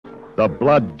The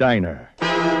Blood Diner.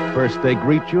 First they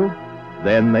greet you,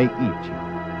 then they eat you.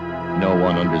 No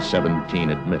one under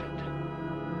 17 admitted.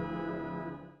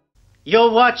 You're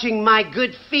watching my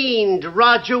good fiend,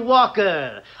 Roger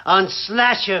Walker, on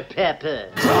Slasher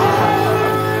Pepper.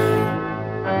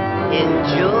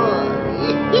 Enjoy.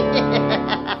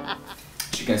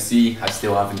 As you can see, I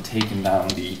still haven't taken down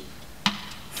the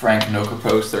Frank Noker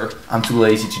poster. I'm too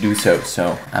lazy to do so,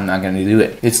 so I'm not gonna do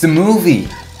it. It's the movie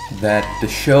that the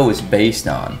show is based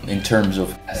on in terms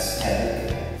of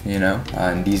aesthetic, you know?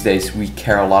 And these days we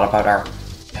care a lot about our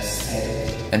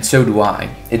aesthetic. And so do I.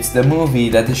 It's the movie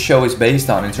that the show is based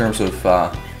on in terms of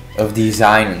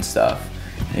design and stuff.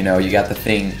 You know, you got the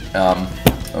thing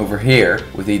over here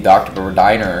with the Dr. Pepper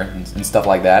Diner and stuff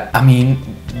like that. I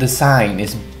mean, the sign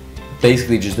is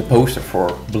basically just a poster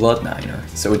for Blood Diner.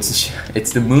 So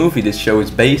it's the movie this show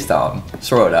is based on,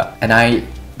 sorta. And I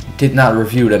did not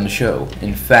review it on the show.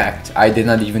 In fact, I did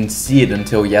not even see it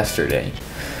until yesterday.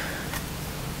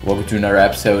 Welcome to another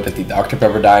episode at the Dr.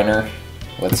 Pepper Diner.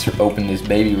 Let's open this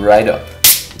baby right up.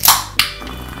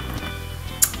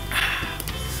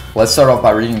 Let's start off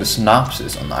by reading the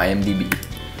synopsis on IMDb.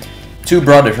 Two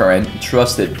brothers are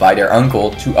entrusted by their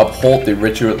uncle to uphold the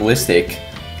ritualistic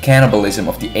cannibalism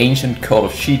of the ancient cult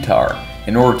of Sheetar.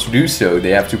 In order to do so,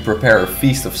 they have to prepare a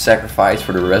feast of sacrifice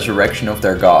for the resurrection of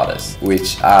their goddess.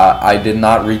 Which I did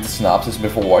not read the synopsis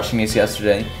before watching this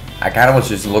yesterday. I kind of was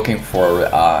just looking for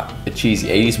a cheesy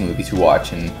 80s movie to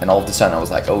watch, and all of a sudden I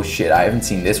was like, oh shit, I haven't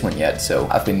seen this one yet, so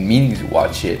I've been meaning to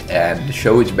watch it, and the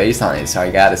show is based on it, so I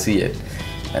gotta see it.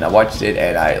 And I watched it,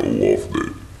 and I loved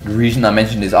it. The reason I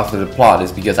mentioned this after the plot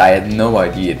is because I had no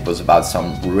idea it was about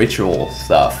some ritual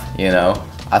stuff, you know?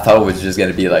 I thought it was just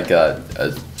gonna be like a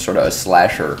sort of a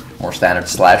slasher, more standard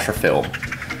slasher film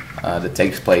that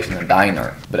takes place in a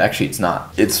diner, but actually it's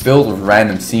not. It's filled with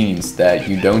random scenes that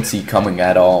you don't see coming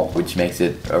at all, which makes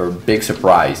it a big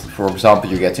surprise. For example,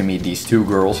 you get to meet these two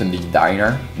girls in the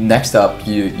diner. Next up,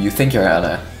 you think you're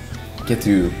gonna get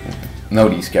to know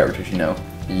these characters, you know?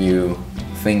 You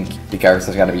think the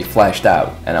characters are gonna be fleshed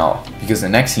out and all, because the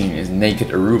next scene is naked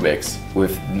aerobics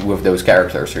with those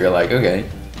characters, so you're like, okay,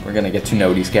 we're gonna get to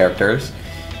know these characters.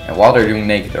 And while they're doing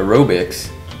naked aerobics,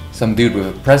 some dude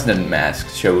with a president mask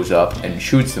shows up and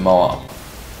shoots them all up.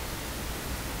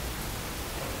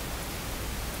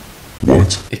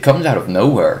 What? It comes out of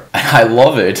nowhere, and I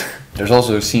love it. There's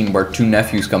also a scene where two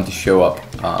nephews come to show up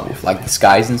with like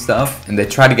disguise and stuff, and they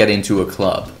try to get into a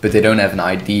club, but they don't have an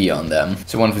ID on them.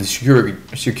 So one of the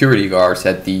security guards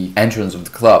at the entrance of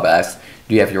the club asks,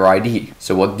 do you have your ID?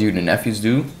 So what do the nephews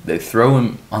do? They throw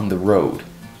him on the road,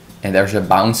 and there's a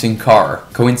bouncing car,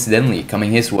 coincidentally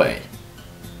coming his way,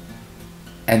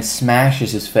 and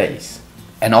smashes his face.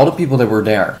 And all the people that were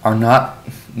there are not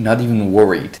even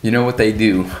worried. You know what they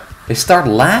do? They start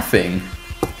laughing.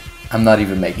 I'm not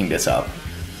even making this up,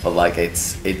 but like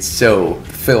it's so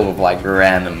filled with like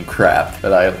random crap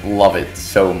that I love it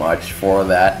so much for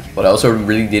that. What I also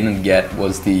really didn't get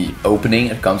was the opening.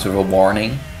 It comes with a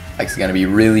warning, like it's gonna be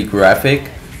really graphic,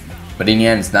 but in the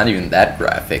end it's not even that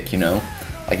graphic, you know?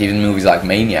 Like even movies like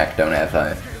Maniac don't have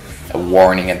a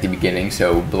warning at the beginning,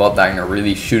 so Blood Diner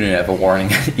really shouldn't have a warning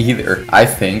either, I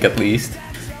think at least.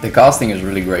 The casting is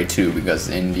really great too, because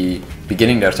in the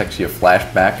beginning there's actually a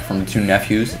flashback from the two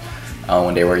nephews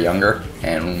when they were younger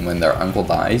and when their uncle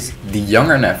dies. The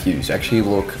younger nephews actually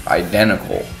look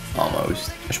identical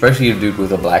almost, especially the dude with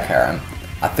the black hair. And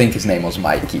I think his name was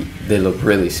Mikey. They look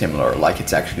really similar, like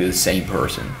it's actually the same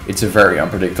person. It's a very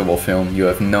unpredictable film. You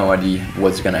have no idea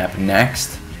what's gonna happen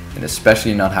next, and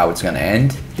especially not how it's gonna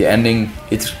end. The ending,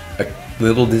 it's a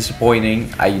little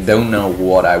disappointing. I don't know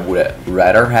what I would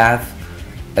rather have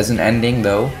as an ending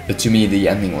though, but to me the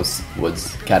ending was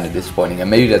kind of disappointing, and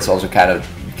maybe that's also kind of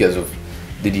because of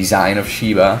the design of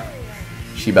Sheba.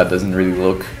 Sheba doesn't really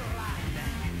look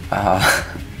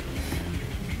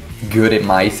good in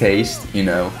my taste, you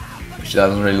know. She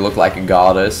doesn't really look like a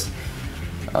goddess.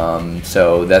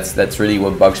 So that's really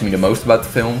what bugs me the most about the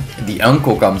film. The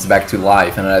uncle comes back to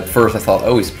life, and at first I thought,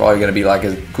 oh, he's probably gonna be like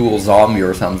a cool zombie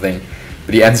or something,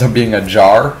 but he ends up being a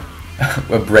jar,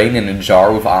 a brain in a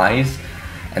jar with eyes,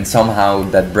 and somehow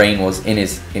that brain was in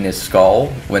his skull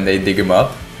when they dig him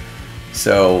up.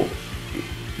 So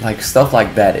like stuff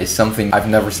like that is something I've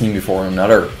never seen before in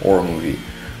another horror movie,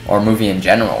 or a movie in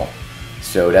general.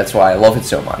 So that's why I love it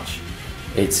so much.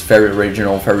 It's very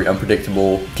original, very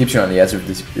unpredictable, keeps you on the edge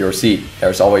of your seat.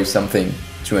 There's always something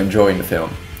to enjoy in the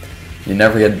film. You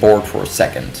never get bored for a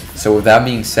second. So with that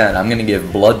being said, I'm gonna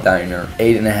give Blood Diner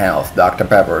 8.5 Dr.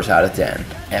 Peppers out of 10.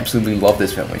 Absolutely love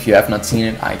this film. If you have not seen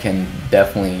it, I can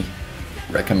definitely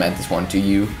recommend this one to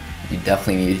you. You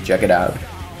definitely need to check it out.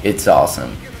 It's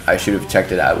awesome. I should have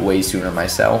checked it out way sooner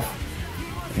myself.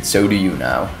 And so do you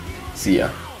now. See ya.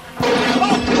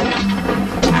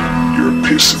 You're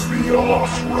pissing me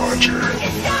off, Roger.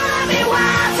 It's gonna be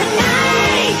wild tonight.